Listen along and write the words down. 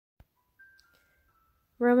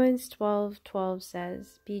Romans 12:12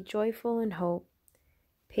 says, "Be joyful in hope,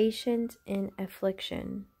 patient in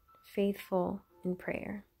affliction, faithful in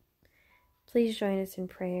prayer." Please join us in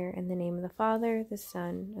prayer in the name of the Father, the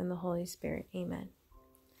Son, and the Holy Spirit. Amen.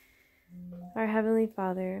 Our Heavenly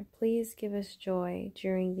Father, please give us joy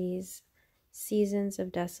during these seasons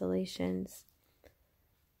of desolations.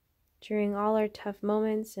 During all our tough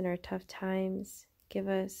moments and our tough times, give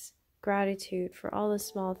us gratitude for all the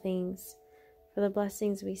small things, for the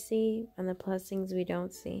blessings we see and the blessings we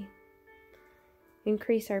don't see.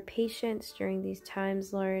 Increase our patience during these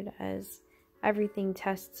times, Lord, as everything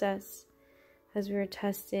tests us, as we are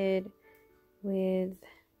tested with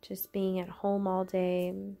just being at home all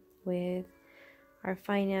day, with our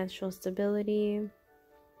financial stability,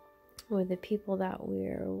 with the people that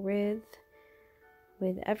we're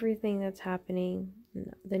with everything that's happening,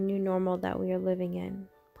 the new normal that we are living in.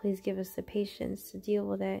 Please give us the patience to deal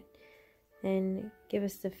with it and give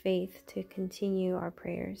us the faith to continue our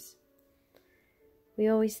prayers. We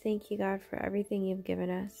always thank you, God, for everything you've given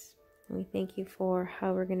us, and we thank you for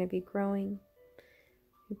how we're going to be growing.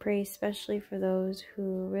 We pray especially for those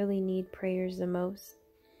who really need prayers the most.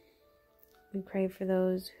 We pray for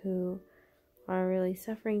those who are really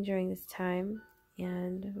suffering during this time,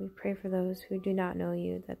 and we pray for those who do not know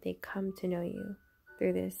you, that they come to know you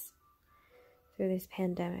through this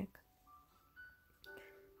pandemic.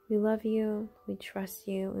 We love you, we trust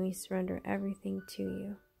you, and we surrender everything to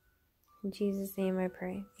you. In Jesus' name I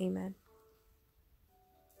pray. Amen.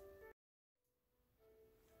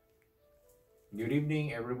 Good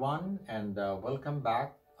evening, everyone, and welcome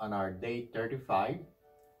back on our day 35.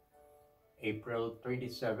 April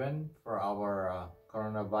 27 for our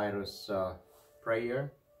coronavirus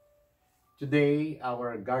prayer. Today,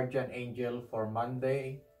 our guardian angel for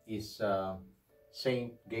Monday is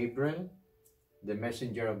Saint Gabriel, the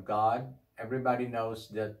messenger of God. Everybody knows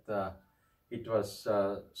that it was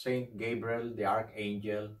Saint Gabriel, the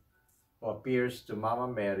archangel, who appears to Mama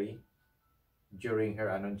Mary during her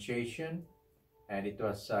annunciation, and it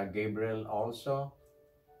was Gabriel also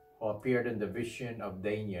who appeared in the vision of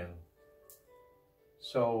Daniel.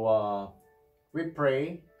 So we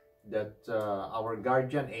pray that our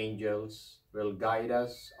guardian angels will guide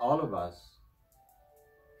us, all of us,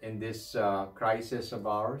 in this crisis of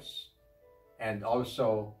ours. And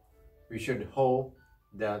also, we should hope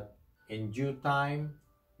that in due time,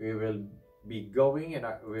 we will be going and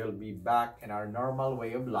we will be back in our normal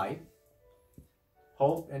way of life.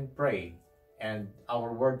 Hope and pray. And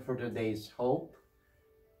our word for today is hope,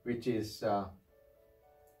 which is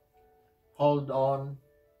hold on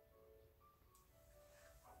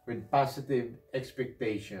with positive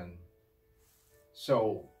expectation.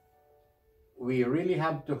 So we really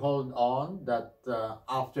have to hold on that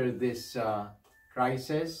after this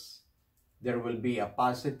crisis, there will be a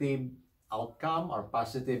positive outcome or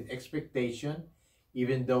positive expectation,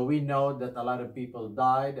 even though we know that a lot of people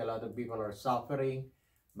died, a lot of people are suffering,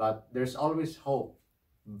 but there's always hope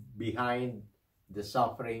behind the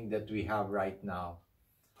suffering that we have right now.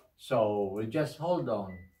 So we'll just hold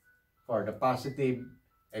on for the positive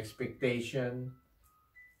expectation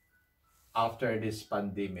after this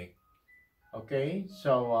pandemic. Okay,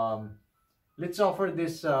 so let's offer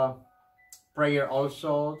this prayer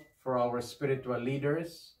also for our spiritual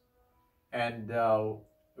leaders. And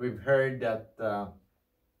we've heard that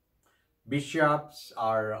bishops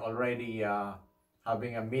are already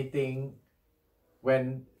having a meeting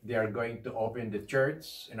when they are going to open the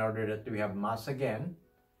church in order that we have mass again.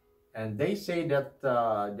 And they say that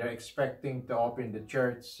they're expecting to open the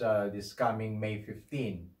church this coming May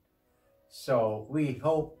 15. So we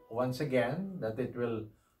hope once again that it will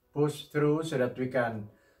push through so that we can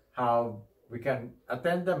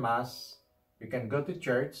attend the mass, we can go to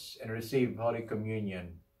church and receive Holy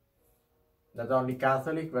Communion. Not only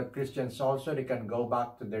Catholic, but Christians also, they can go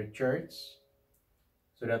back to their church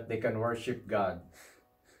so that they can worship God.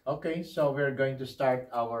 Okay, so we're going to start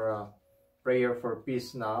our prayer for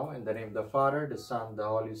peace now. In the name of the Father, the Son, the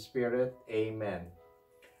Holy Spirit. Amen.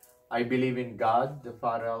 I believe in God, the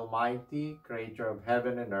Father Almighty, creator of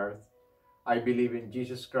heaven and earth. I believe in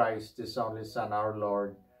Jesus Christ, His only Son, our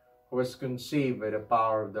Lord, who was conceived by the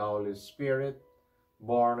power of the Holy Spirit,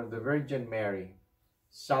 born of the Virgin Mary,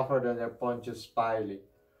 suffered under Pontius Pilate,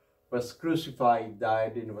 was crucified,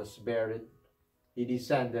 died, and was buried. He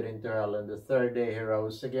descended into hell, and the third day He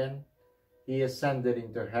rose again. He ascended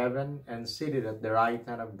into heaven and seated at the right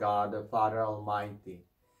hand of God, the Father Almighty.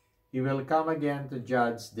 He will come again to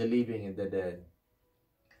judge the living and the dead.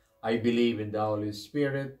 I believe in the Holy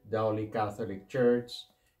Spirit, the Holy Catholic Church,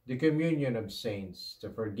 the communion of saints, the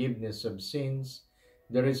forgiveness of sins,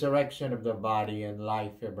 the resurrection of the body, and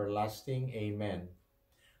life everlasting. Amen.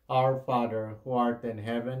 Our Father, who art in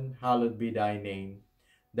heaven, hallowed be thy name.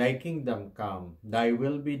 Thy kingdom come, thy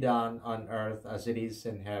will be done on earth as it is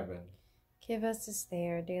in heaven. Give us this day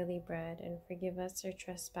our daily bread, and forgive us our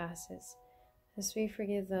trespasses, as we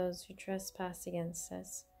forgive those who trespass against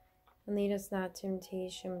us. And lead us not to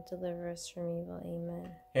temptation, but deliver us from evil.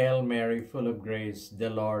 Amen. Hail Mary, full of grace, the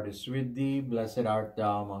Lord is with thee. Blessed art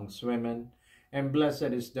thou amongst women, and blessed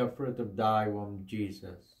is the fruit of thy womb,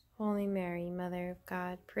 Jesus. Holy Mary, Mother of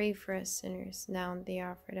God, pray for us sinners, now and at the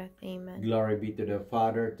hour of our death. Amen. Glory be to the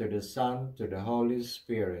Father, to the Son, to the Holy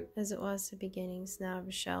Spirit. As it was in the beginning, is now,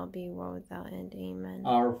 ever shall be, world without end. Amen.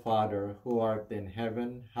 Our Father, who art in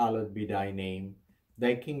heaven, hallowed be thy name.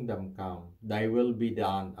 Thy kingdom come, thy will be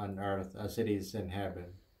done on earth as it is in heaven.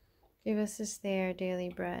 Give us this day our daily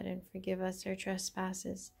bread, and forgive us our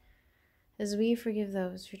trespasses, as we forgive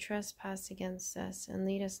those who trespass against us. And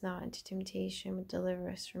lead us not into temptation, but deliver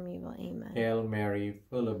us from evil. Amen. Hail Mary,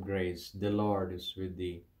 full of grace, the Lord is with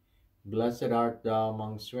thee. Blessed art thou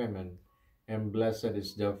amongst women, and blessed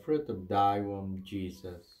is the fruit of thy womb,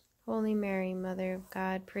 Jesus. Holy Mary, Mother of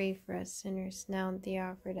God, pray for us sinners, now and at the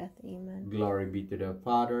hour of our death. Amen. Glory be to the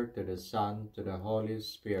Father, to the Son, to the Holy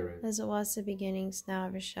Spirit. As it was in the beginning, is now,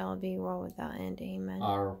 ever shall be, world without end. Amen.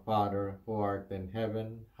 Our Father, who art in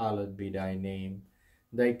heaven, hallowed be thy name.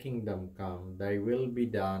 Thy kingdom come, thy will be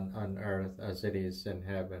done on earth as it is in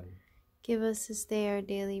heaven. Give us this day our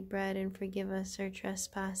daily bread, and forgive us our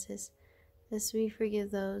trespasses, as we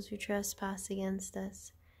forgive those who trespass against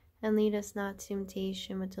us. And lead us not to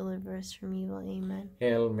temptation, but deliver us from evil. Amen.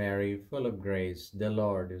 Hail Mary, full of grace, the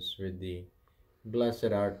Lord is with thee.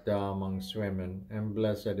 Blessed art thou amongst women, and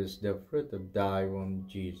blessed is the fruit of thy womb,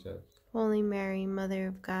 Jesus. Holy Mary, Mother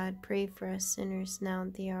of God, pray for us sinners, now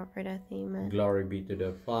and at the hour of our death. Amen. Glory be to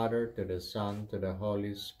the Father, to the Son, to the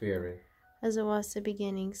Holy Spirit. As it was in the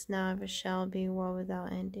beginning, is now, ever shall be, world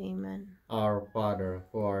without end. Amen. Our Father,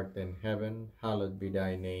 who art in heaven, hallowed be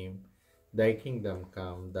thy name. Thy kingdom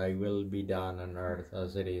come, thy will be done on earth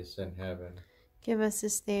as it is in heaven. Give us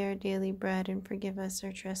this day our daily bread, and forgive us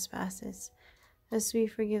our trespasses, as we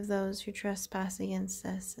forgive those who trespass against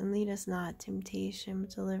us. And lead us not to temptation,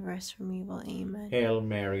 but deliver us from evil. Amen. Hail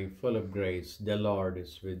Mary, full of grace, the Lord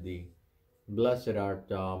is with thee. Blessed art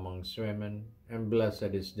thou amongst women, and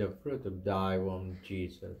blessed is the fruit of thy womb,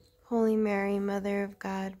 Jesus. Holy Mary, Mother of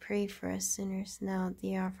God, pray for us sinners, now at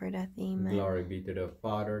the hour of our death. Amen. Glory be to the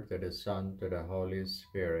Father, to the Son, to the Holy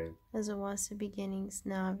Spirit. As it was in the beginning, is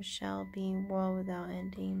now, ever shall be, world without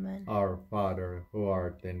end. Amen. Our Father, who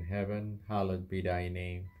art in heaven, hallowed be thy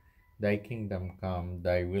name. Thy kingdom come,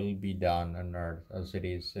 thy will be done on earth as it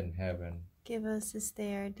is in heaven. Give us this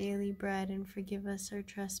day our daily bread, and forgive us our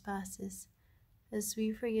trespasses, as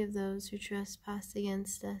we forgive those who trespass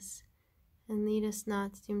against us. And lead us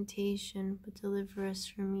not to temptation, but deliver us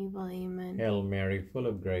from evil. Amen. Hail Mary, full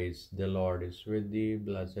of grace, the Lord is with thee.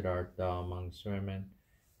 Blessed art thou amongst women,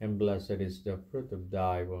 and blessed is the fruit of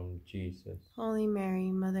thy womb, Jesus. Holy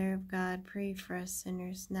Mary, Mother of God, pray for us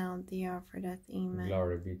sinners, now and at the hour of our death. Amen.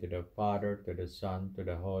 Glory be to the Father, to the Son, to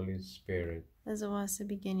the Holy Spirit. As it was in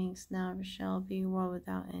the beginning, is now, ever shall be, world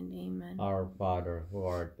without end. Amen. Our Father, who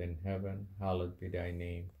art in heaven, hallowed be thy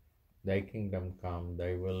name. Thy kingdom come,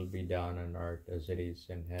 thy will be done on earth as it is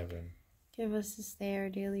in heaven. Give us this day our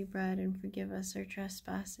daily bread, and forgive us our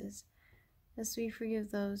trespasses, as we forgive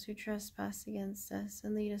those who trespass against us.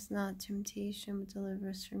 And lead us not to temptation, but deliver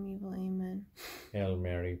us from evil. Amen. Hail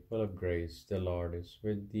Mary, full of grace, the Lord is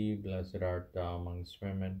with thee. Blessed art thou amongst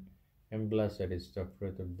women, and blessed is the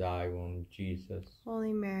fruit of thy womb, Jesus.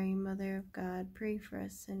 Holy Mary, Mother of God, pray for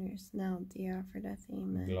us sinners, now and at the hour of our death.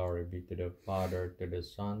 Amen. Glory be to the Father, to the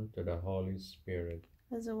Son, to the Holy Spirit.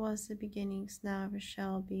 As it was in the beginning, is now, ever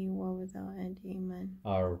shall be, world without end. Amen.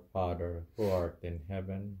 Our Father, who art in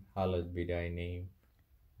heaven, hallowed be thy name.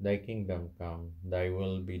 Thy kingdom come, thy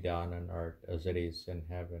will be done on earth as it is in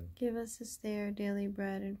heaven. Give us this day our daily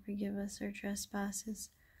bread, and forgive us our trespasses,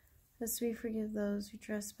 as we forgive those who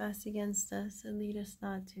trespass against us. And lead us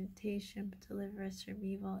not to temptation, but deliver us from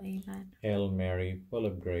evil. Amen. Hail Mary, full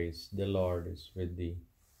of grace, the Lord is with thee.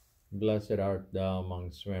 Blessed art thou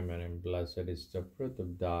amongst women, and blessed is the fruit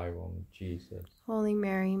of thy womb, Jesus. Holy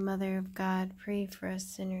Mary, Mother of God, pray for us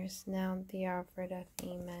sinners, now and at the hour of our death.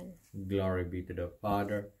 Amen. Glory be to the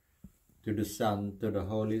Father, to the Son, to the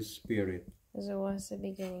Holy Spirit. As it was in the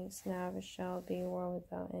beginning, is now, ever shall be, world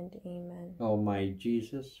without end. Amen. O my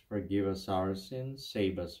Jesus, forgive us our sins,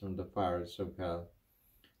 save us from the fires of hell,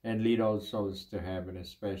 and lead all souls to heaven,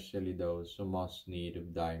 especially those who most need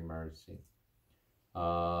of thy mercy.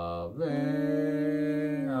 Ave,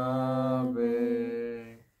 Ave,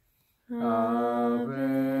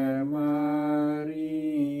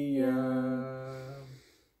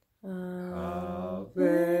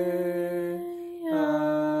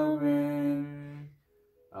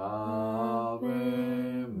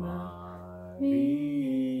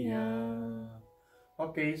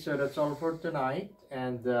 Okay, so that's all for tonight.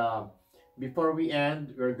 And before we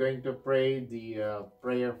end, we're going to pray the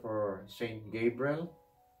prayer for Saint Gabriel.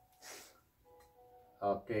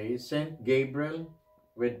 Okay, Saint Gabriel,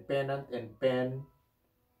 with pennant and pen,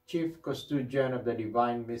 chief custodian of the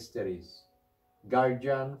divine mysteries,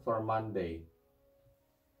 guardian for Monday.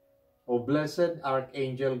 O blessed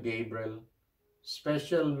Archangel Gabriel,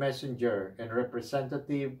 special messenger and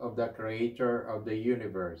representative of the Creator of the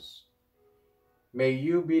universe, may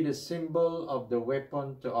you be the symbol of the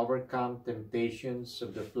weapon to overcome temptations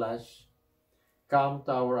of the flesh. Come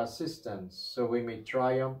to our assistance, so we may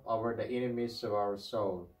triumph over the enemies of our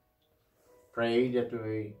soul. Pray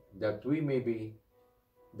that we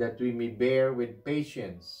may bear with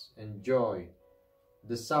patience and joy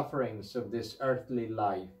the sufferings of this earthly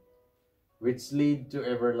life, which lead to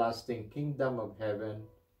everlasting kingdom of heaven.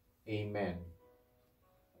 Amen.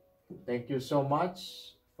 Thank you so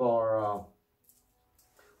much for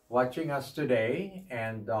watching us today,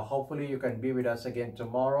 and hopefully you can be with us again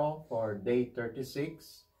tomorrow for day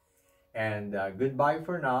 36. And goodbye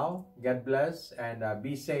for now. God bless, and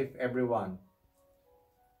be safe, everyone.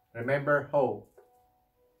 Remember hope.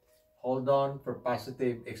 Hold on for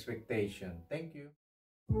positive expectation. Thank you.